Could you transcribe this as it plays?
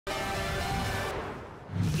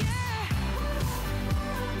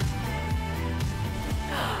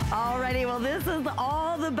Alrighty, well, this is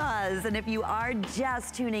all the buzz, and if you are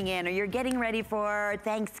just tuning in or you're getting ready for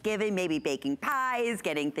Thanksgiving, maybe baking pies,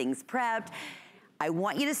 getting things prepped, I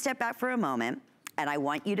want you to step back for a moment, and I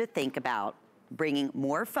want you to think about bringing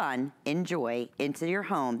more fun and joy into your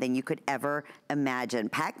home than you could ever imagine.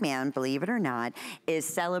 PacMan, believe it or not, is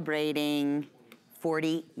celebrating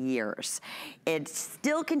 40 years. It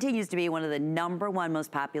still continues to be one of the #1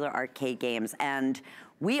 most popular arcade games, and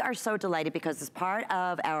we are so delighted because as part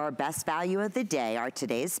of our best value of the day, our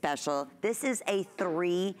today's special, this is a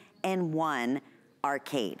 3-in-1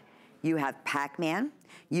 arcade. You have PacMan,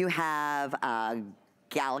 you have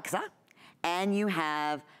Galaga, and you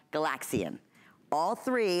have Galaxian. All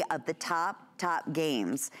three of the top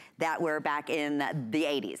games that were back in the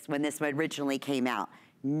 80s when this originally came out.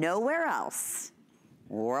 Nowhere else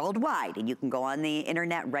worldwide, and you can go on the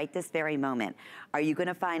internet right this very moment, are you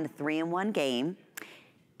gonna find a 3-in-1 game,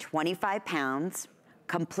 25 pounds,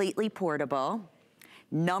 completely portable,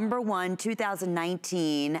 #1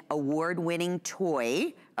 2019 award-winning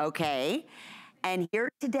toy, okay? And here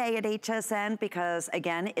today at HSN, because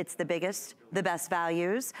again, it's the biggest, the best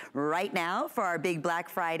values, right now for our big Black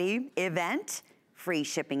Friday event, free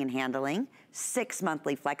shipping and handling, 6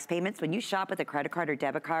 monthly flex payments. When you shop with a credit card or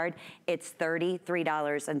debit card, it's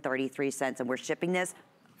 $33.33, and we're shipping this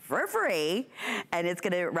for free, and it's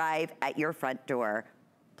gonna arrive at your front door.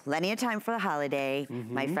 Plenty of time for the holiday.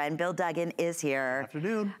 My friend Bill Duggan is here.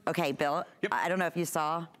 Afternoon. Okay, Bill, Yep. I don't know if you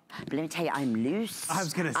saw, but let me tell you, I'm loose. I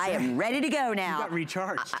was gonna say. I am ready to go now. You got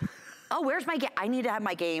recharged. Oh, where's my game? I need to have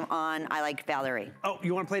my game on I Like Valerie. Oh,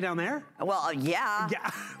 you wanna play down there? Well, yeah.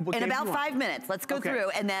 Yeah. In about 5 minutes. Let's go through,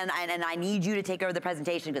 and then I need you to take over the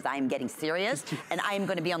presentation because I am getting serious, and I am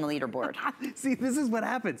gonna be on the leaderboard. See, this is what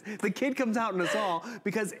happens. The kid comes out in us all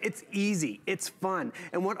because it's easy, it's fun.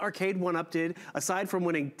 And what Arcade1Up did, aside from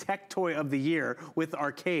winning Tech Toy of the Year with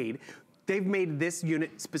Arcade, they've made this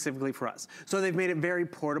unit specifically for us. So they've made it very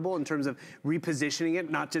portable in terms of repositioning it,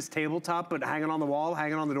 not just tabletop, but hanging on the wall,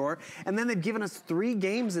 hanging on the door. And then they've given us 3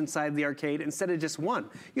 games inside the arcade instead of just 1.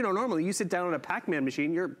 You know, normally you sit down on a PacMan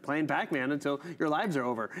machine, you're playing PacMan until your lives are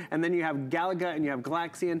over. And then you have Galaga and you have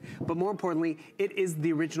Galaxian, but more importantly, it is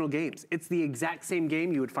the original games. It's the exact same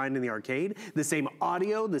game you would find in the arcade, the same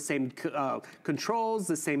audio, the same controls,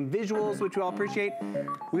 the same visuals, which we all appreciate.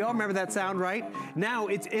 We all remember that sound, right? Now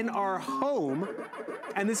it's in our home,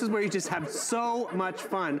 and this is where you just have so much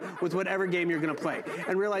fun with whatever game you're gonna play.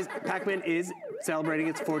 And realize PacMan is celebrating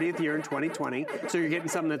its 40th year in 2020, so you're getting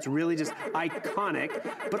something that's really just iconic,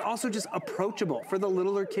 but also just approachable for the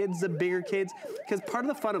littler kids, the bigger kids, because part of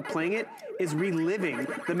the fun of playing it is reliving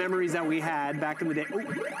the memories that we had back in the day,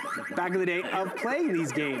 of playing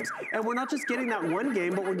these games. And we're not just getting that one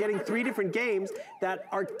game, but we're getting 3 different games that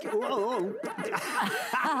are,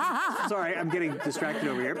 sorry, I'm getting distracted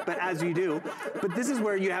over here, but as you do, but this is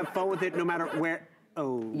where you have fun with it no matter where.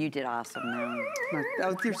 Oh. You did awesome. No.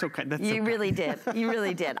 Oh, you're so kind. That's You really did. You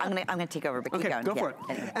really did. I'm gonna take over, but keep going. Go for it.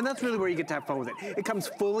 Anyway. And that's really where you get to have fun with it. It comes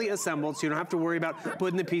fully assembled, so you don't have to worry about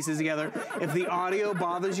putting the pieces together. If the audio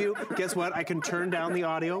bothers you, guess what? I can turn down the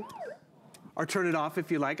audio. Or turn it off if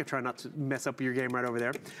you like. I try not to mess up your game right over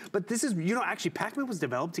there. But this is, you know, actually PacMan was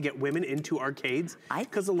developed to get women into arcades.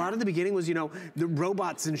 Because a lot of the beginning was, you know, the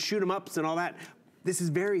robots and shoot 'em ups and all that. This is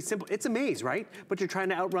very simple. It's a maze, right? But you're trying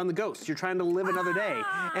to outrun the ghosts. You're trying to live another day.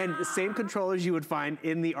 And the same controllers you would find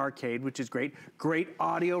in the arcade, which is great. Great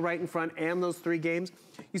audio right in front and those 3 games.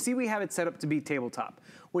 You see we have it set up to be tabletop,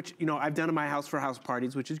 which, you know, I've done in my house for house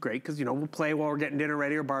parties, which is great because, you know, we'll play while we're getting dinner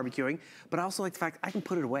ready or barbecuing. But I also like the fact I can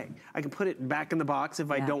put it away. I can put it back in the box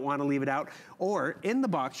if I don't want to leave it out. Or in the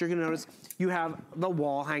box, you're gonna notice you have the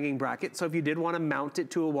wall hanging bracket. So if you did want to mount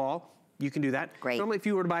it to a wall, you can do that. Great. Normally, if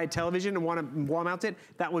you were to buy a television and want to wall mount it,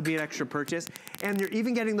 that would be an extra purchase. And you're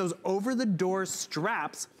even getting those over-the-door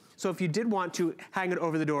straps. So if you did want to hang it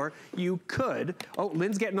over the door, you could. Oh,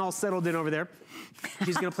 Lynn's getting all settled in over there.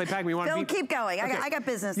 She's gonna play Pac-Man. You want to keep going. Okay. I got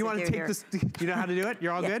business you to want do to take here. this? You know how to do it?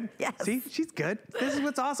 You're all good? Yes. See, she's good. This is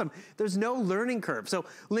what's awesome. There's no learning curve. So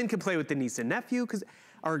Lynn can play with the niece and nephew, because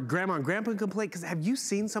our grandma and grandpa can play, because have you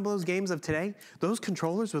seen some of those games of today? Those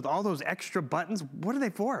controllers with all those extra buttons, what are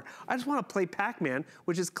they for? I just want to play Pac-Man,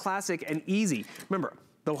 which is classic and easy. Remember,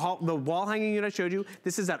 the wall hanging unit I showed you,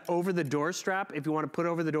 this is that over-the-door strap. If you want to put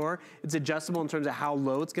over the door, it's adjustable in terms of how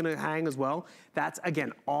low it's going to hang as well. That's,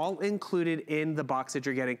 again, all included in the box that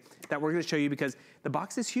you're getting that we're going to show you, because the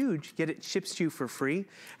box is huge, yet it ships to you for free.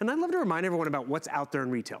 And I'd love to remind everyone about what's out there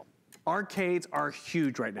in retail. Arcades are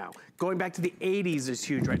huge right now. Going back to the 80s is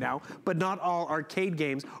huge right now, but not all arcade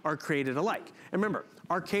games are created alike. And remember,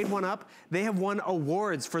 Arcade1Up, they have won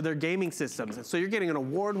awards for their gaming systems. And so you're getting an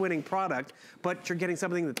award-winning product, but you're getting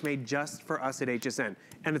something that's made just for us at HSN,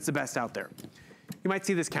 and it's the best out there. You might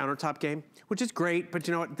see this countertop game, which is great, but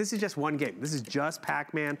you know what? This is just one game. This is just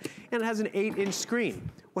PacMan, and it has an 8-inch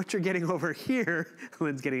screen. What you're getting over here,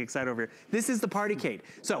 Lynn's getting excited over here. This is the Partycade.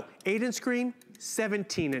 So 8-inch screen,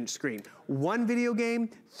 17-inch screen. 1 video game,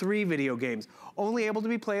 3 video games. Only able to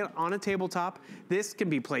be played on a tabletop. This can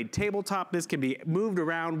be played tabletop. This can be moved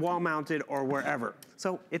around, wall-mounted, or wherever.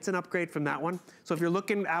 So it's an upgrade from that one. So if you're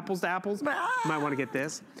looking apples to apples, you might want to get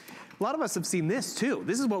this. A lot of us have seen this too.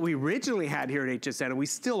 This is what we originally had here at HSN, and we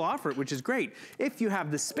still offer it, which is great, if you have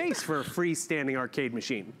the space for a freestanding arcade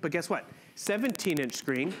machine. But guess what? 17-inch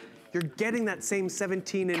screen, you're getting that same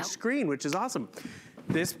 17-inch screen, which is awesome.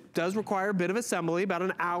 This does require a bit of assembly, about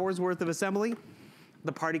an hour's worth of assembly.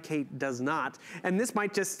 The Partycade does not. And this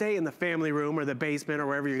might just stay in the family room or the basement or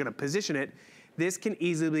wherever you're gonna position it. This can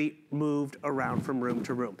easily be moved around from room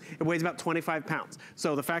to room. It weighs about 25 pounds.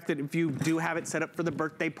 So the fact that if you do have it set up for the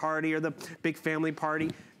birthday party or the big family party,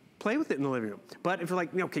 play with it in the living room. But if you're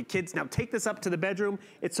like, okay, kids, now take this up to the bedroom,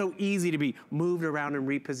 it's so easy to be moved around and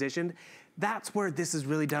repositioned. That's where this has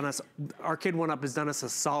really done us, Arcade1Up has done us a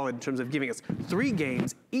solid in terms of giving us 3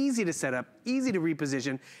 games, easy to set up, easy to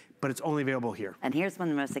reposition, but it's only available here. And here's one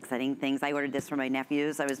of the most exciting things. I ordered this for my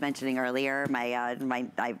nephews. I was mentioning earlier, I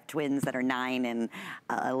have twins that are 9 and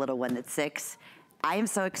a little one that's 6. I am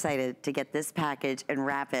so excited to get this package and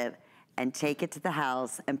wrap it and take it to the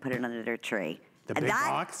house and put it under their tree. The big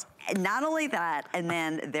box? Not only that, and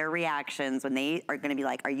then their reactions when they are gonna be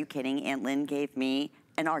like, are you kidding? Aunt Lynn gave me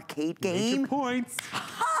an arcade game. Major points.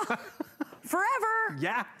 Forever.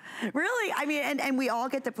 Yeah. Really, I mean, and we all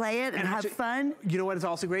get to play it and have fun. You know what is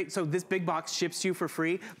also great? So this big box ships you for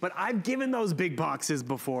free, but I've given those big boxes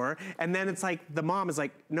before, and then it's like, the mom is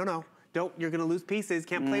like, no, don't, you're gonna lose pieces,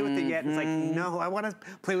 can't play with it yet. And it's like, no, I wanna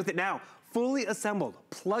play with it now. Fully assembled,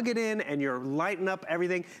 plug it in and you're lighting up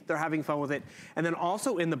everything. They're having fun with it. And then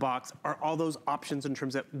also in the box are all those options in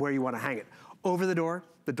terms of where you wanna hang it. Over the door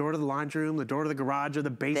to the laundry room, the door to the garage or the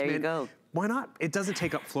basement. There you go. Why not? It doesn't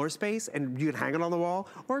take up floor space and you can hang it on the wall.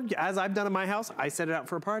 Or as I've done in my house, I set it out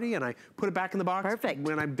for a party and I put it back in the box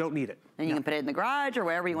when I don't need it. And you can put it in the garage or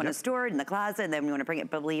wherever you want to store it, in the closet, and then you want to bring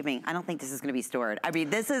it. Believe me, I don't think this is going to be stored. I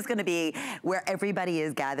mean, this is going to be where everybody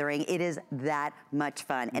is gathering. It is that much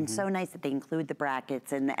fun. And so nice that they include the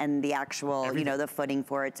brackets and the actual, you know, the footing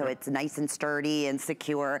for it. So it's nice and sturdy and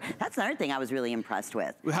secure. That's another thing I was really impressed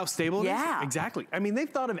with. How stable it is? Yeah. Exactly. I mean, they've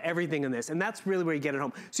thought of everything in this, and that's really where you get it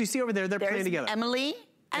home. So you see over there, they're playing together. Emily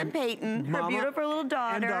and Peyton, her beautiful little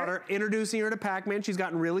daughter. Introducing her to PacMan. She's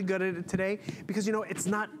gotten really good at it today because, you know, it's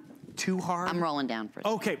not too hard. I'm rolling down for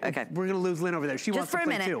Okay, we're gonna lose Lynn over there. She wants to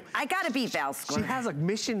play too. I gotta beat Val's score. She has a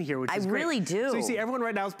mission here, which is great. I really do. So you see, everyone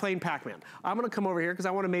right now is playing PacMan. I'm gonna come over here because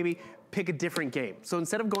I wanna maybe pick a different game. So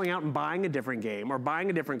instead of going out and buying a different game or buying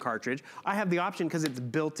a different cartridge, I have the option because it's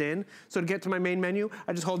built in. So to get to my main menu,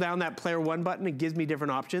 I just hold down that player 1 button. It gives me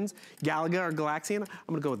different options. Galaga or Galaxian. I'm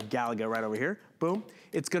gonna go with Galaga right over here. Boom.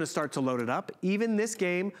 It's gonna start to load it up. Even this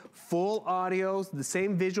game, full audio, the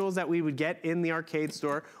same visuals that we would get in the arcade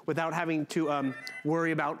store without having to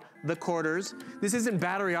worry about the quarters. This isn't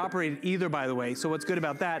battery operated either, by the way. So what's good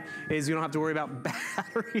about that is you don't have to worry about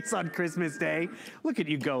batteries on Christmas Day. Look at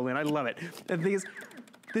you go, Lynn, I love it. The thing is,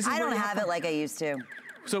 this is I don't have it like I used to.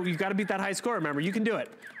 So you've gotta beat that high score, remember, you can do it.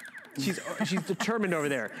 She's determined over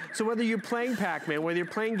there. So whether you're playing PacMan, whether you're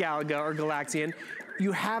playing Galaga or Galaxian,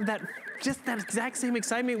 you have that, just that exact same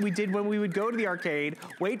excitement we did when we would go to the arcade,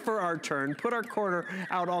 wait for our turn, put our quarter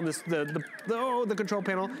out on this, the control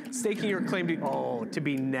panel, staking your claim to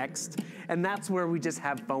be next. And that's where we just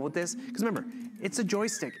have fun with this. Because remember, it's a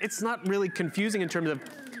joystick. It's not really confusing in terms of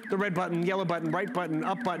the red button, yellow button, right button,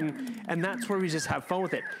 up button, and that's where we just have fun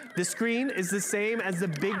with it. The screen is the same as the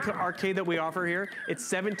big arcade that we offer here. It's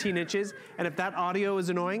 17 inches, and if that audio is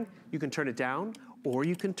annoying, you can turn it down or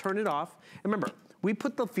you can turn it off. And remember, we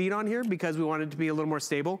put the feet on here because we wanted it to be a little more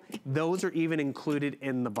stable. Those are even included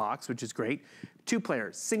in the box, which is great. 2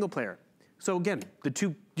 players, single player. So again,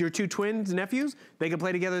 your two twins, nephews, they can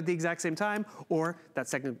play together at the exact same time, or that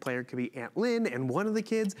second player could be Aunt Lynn and one of the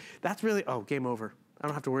kids. That's really, game over. I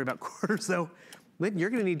don't have to worry about quarters though. Lynn, you're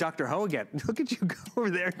gonna need Dr. Ho again. Look at you go over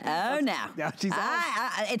there. Oh, no. Now she's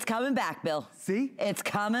it's coming back, Bill. See? It's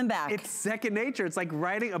coming back. It's second nature. It's like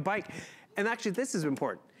riding a bike. And actually, this is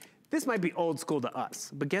important. This might be old school to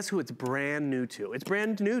us, but guess who it's brand new to? It's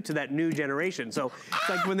brand new to that new generation. So it's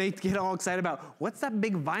like when they get all excited about, what's that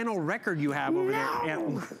big vinyl record you have over there,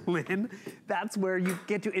 Aunt Lynn? That's where you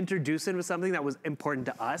get to introduce them to something that was important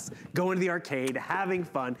to us, going to the arcade, having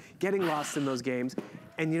fun, getting lost in those games.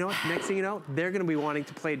 And you know what, next thing you know, they're gonna be wanting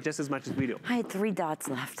to play it just as much as we do. I had 3 dots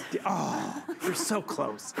left. Oh, you're so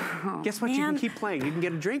close. Oh, guess what, man. you can keep playing. You can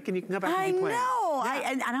get a drink and you can come back and keep playing. I know, Yeah.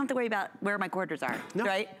 I don't have to worry about where my quarters are, No,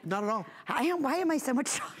 right? not at all. Why am I so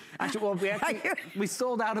much? Actually, well, we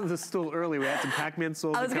sold out of the stool early. We had some PacMan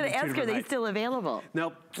souls. I was gonna ask, are they still available?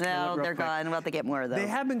 Nope. No, they're gone. We'll have to get more of those. They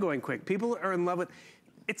have been going quick. People are in love with,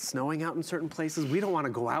 it's snowing out in certain places. We don't want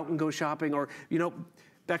to go out and go shopping or, you know,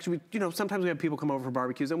 actually, you know, sometimes we have people come over for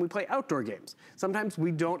barbecues and we play outdoor games. Sometimes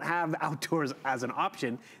we don't have outdoors as an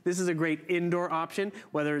option. This is a great indoor option,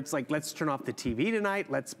 whether it's like, let's turn off the TV tonight,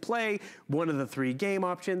 let's play one of the 3 game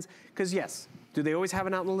options. Because yes, do they always have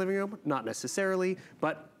it out in the living room? Not necessarily,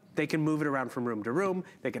 but they can move it around from room to room.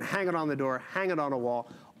 They can hang it on the door, hang it on a wall.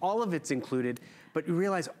 All of it's included. But you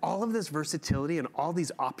realize all of this versatility and all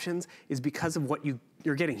these options is because of what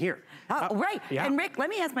you're getting here. Oh, right. Yeah. And Rick, let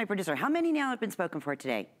me ask my producer, how many now have been spoken for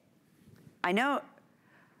today? I know.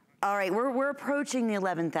 All right, we're approaching the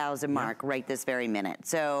 11,000 mark right this very minute.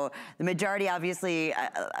 So the majority, obviously,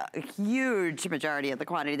 a huge majority of the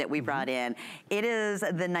quantity that we brought in. It is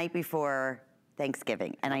the night before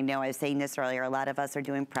Thanksgiving. And I know I was saying this earlier, a lot of us are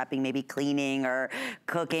doing prepping, maybe cleaning or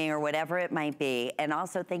cooking or whatever it might be. And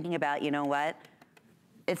also thinking about, you know what?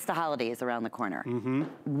 It's the holidays around the corner.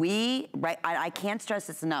 I can't stress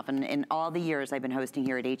this enough, and in all the years I've been hosting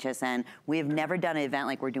here at HSN, we have never done an event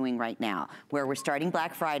like we're doing right now, where we're starting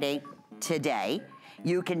Black Friday today.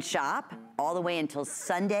 You can shop all the way until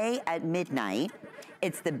Sunday at midnight.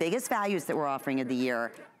 It's the biggest values that we're offering of the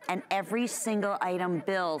year, and every single item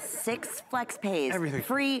bill, 6 flex pays, everything.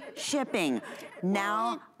 Free shipping,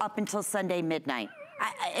 now up until Sunday midnight.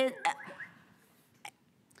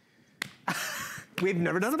 We've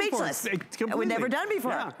never done it before. We've never done it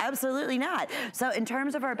before. Yeah. Absolutely not. So in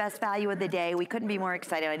terms of our best value of the day, we couldn't be more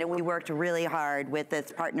excited. I know we worked really hard with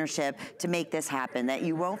this partnership to make this happen, that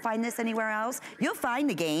you won't find this anywhere else. You'll find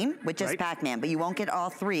the game with just PacMan, but you won't get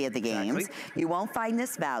all 3 of the games. Exactly. You won't find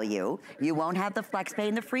this value. You won't have the flex pay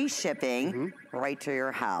and the free shipping right to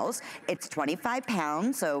your house. It's 25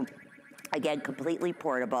 pounds, so again, completely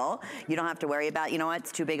portable. You don't have to worry about, you know what,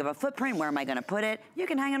 it's too big of a footprint. Where am I gonna put it? You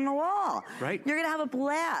can hang it on the wall. Right. You're gonna have a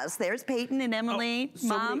blast. There's Peyton and Emily,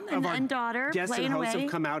 mom and daughter, guests playing and hosts away.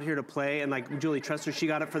 have come out here to play, and like Julie Truster, she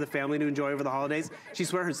got it for the family to enjoy over the holidays. She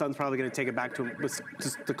swears her son's probably gonna take it back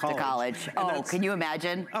to college. Oh, can you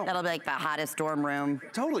imagine? That'll be like the hottest dorm room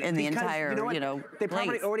in the entire, they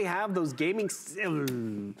probably already have those gaming,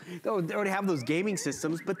 they already have those gaming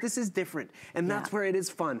systems, but this is different, and that's where it is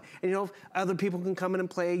fun. And you know, other people can come in and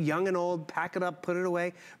play, young and old, pack it up, put it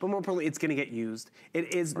away, but more importantly, it's gonna get used.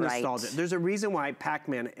 It is nostalgia. There's a reason why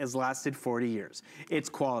PacMan has lasted 40 years. It's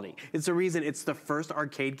quality. It's a reason it's the first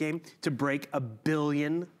arcade game to break $1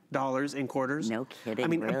 billion in quarters. No kidding, I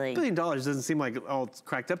mean, really? $1 billion doesn't seem like all it's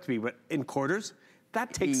cracked up to be, but in quarters,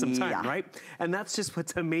 that takes some time, right? And that's just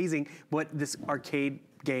what's amazing, what this arcade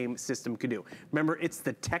game system could do. Remember, it's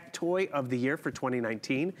the tech toy of the year for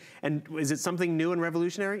 2019. And is it something new and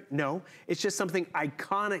revolutionary? No, it's just something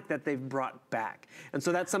iconic that they've brought back. And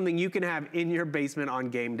so that's something you can have in your basement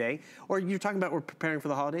on game day. Or you're talking about we're preparing for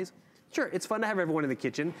the holidays? Sure, it's fun to have everyone in the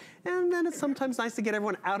kitchen, and then it's sometimes nice to get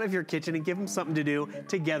everyone out of your kitchen and give them something to do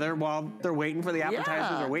together while they're waiting for the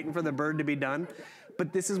appetizers or waiting for the bird to be done.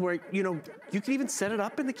 But this is where, you know, you can even set it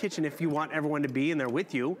up in the kitchen if you want everyone to be in there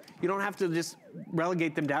with you. You don't have to just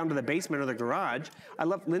relegate them down to the basement or the garage. I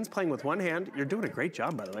love Lynn's playing with one hand. You're doing a great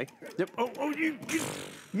job, by the way.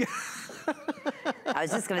 Yeah. I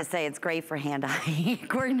was just going to say it's great for hand-eye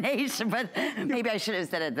coordination, but maybe I should have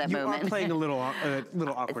said it at that moment. You are playing a little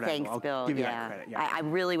awkward. Thanks, Bill. Give you that credit. Yeah. I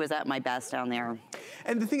really was at my best down there.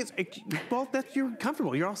 And the thing is, well, you're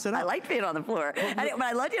comfortable. You're all set up. I liked being on the floor. But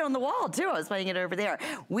I loved it on the wall, too. I was playing it over there.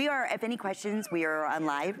 We are, if any questions, we are on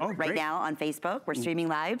live right now on Facebook. We're streaming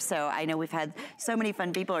live, so I know we've had so many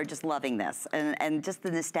fun people are just loving this. And just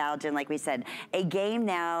the nostalgia, and like we said, a game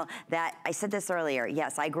now that, I said this earlier,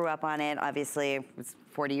 yes, I grew up on it, obviously, it was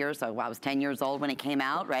 40 years, so I was 10 years old when it came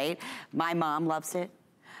out, right? My mom loves it.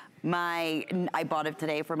 I bought it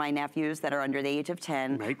today for my nephews that are under the age of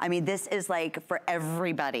 10. Right. I mean, this is like for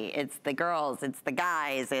everybody. It's the girls, it's the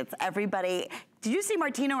guys, it's everybody. Did you see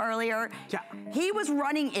Martino earlier? Yeah. He was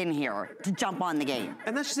running in here to jump on the game.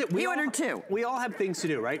 And that's just it. He ordered 2. We all have things to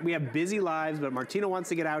do, right? We have busy lives, but Martino wants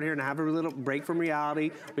to get out here and have a little break from reality.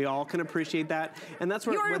 We all can appreciate that. And that's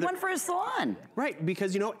where— He ordered one for his salon. Right,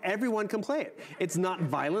 because, you know, everyone can play it. It's not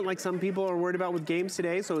violent like some people are worried about with games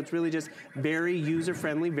today, so it's really just very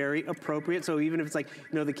user-friendly, very appropriate. So even if it's like,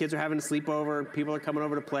 you know, the kids are having a sleepover, people are coming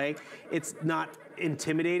over to play, it's not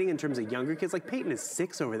intimidating in terms of younger kids. Like Peyton is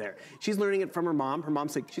 6 over there. She's learning it from her mom. Her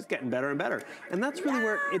mom's like, she's getting better and better. And that's really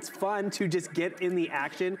where it's fun to just get in the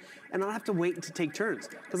action and not have to wait to take turns.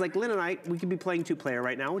 Because like Lynn and I, we could be playing 2-player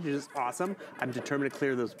right now, which is just awesome. I'm determined to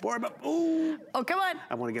clear this board, but oh, come on.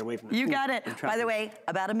 I want to get away from it. You got it. By the way,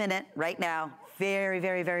 about a minute right now. Very,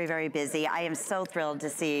 very, very, very busy. I am so thrilled to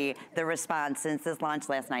see the response since this launched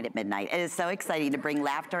last night at midnight. It is so exciting to bring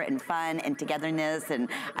laughter and fun and togetherness. And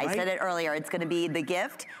I said it earlier, it's going to be the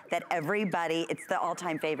gift that everybody, it's the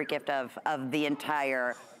all-time favorite gift of the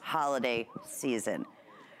entire holiday season.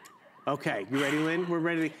 Okay, you ready, Lynn? We're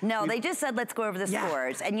ready. No, they just said let's go over the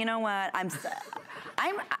scores. And you know what? I'm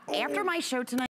after my show tonight.